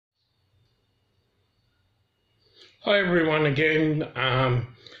Hi everyone again.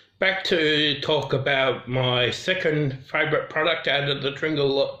 Back to talk about my second favourite product out of the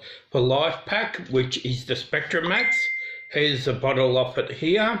Tringle for Life pack, which is the SpectraMaxx. Here's a bottle of it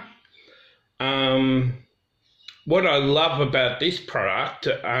here. What I love about this product,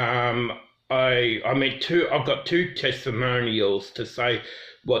 I've got two testimonials to say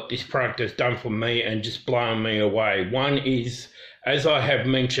what this product has done for me and just blown me away. One is, as I have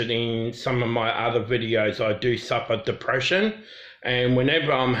mentioned in some of my other videos, I do suffer depression, and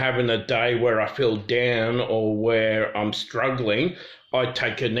whenever I'm having a day where I feel down or where I'm struggling, I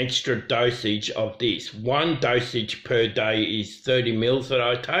take an extra dosage of this. One dosage per day is 30 mils that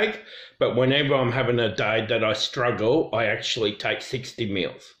I take, but whenever I'm having a day that I struggle, I actually take 60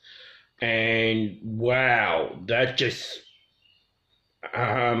 mils. And wow, that just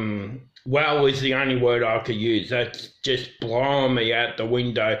wow is the only word I could use. That's just blowing me out the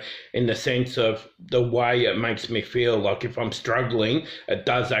window in the sense of the way it makes me feel. Like if I'm struggling, it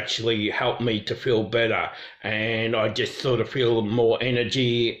does actually help me to feel better, and I just sort of feel more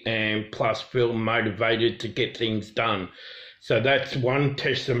energy and plus feel motivated to get things done. So that's one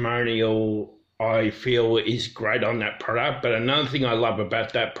testimonial I feel is great on that product. But another thing I love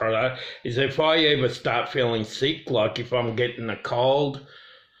about that product is if I ever start feeling sick, like if I'm getting a cold,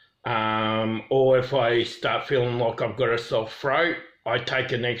 or if I start feeling like I've got a sore throat, I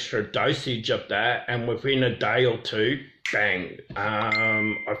take an extra dosage of that, and within a day or two, bang,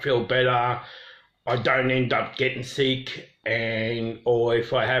 I feel better. I don't end up getting sick, or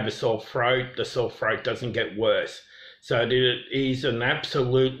if I have a sore throat, the sore throat doesn't get worse. So it is an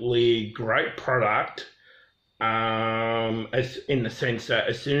absolutely great product, as in the sense that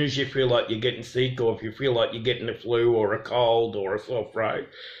as soon as you feel like you're getting sick, or if you feel like you're getting a flu or a cold or a sore throat,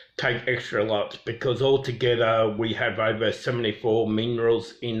 take extra lots, because altogether we have over 74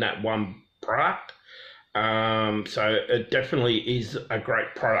 minerals in that one product. So it definitely is a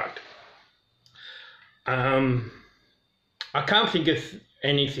great product. I can't think of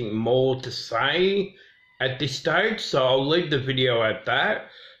anything more to say at this stage, so I'll leave the video at that.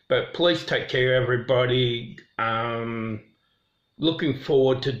 But please take care, everybody. Looking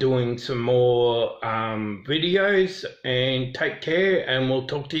forward to doing some more videos, and take care, and we'll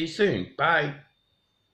talk to you soon. Bye.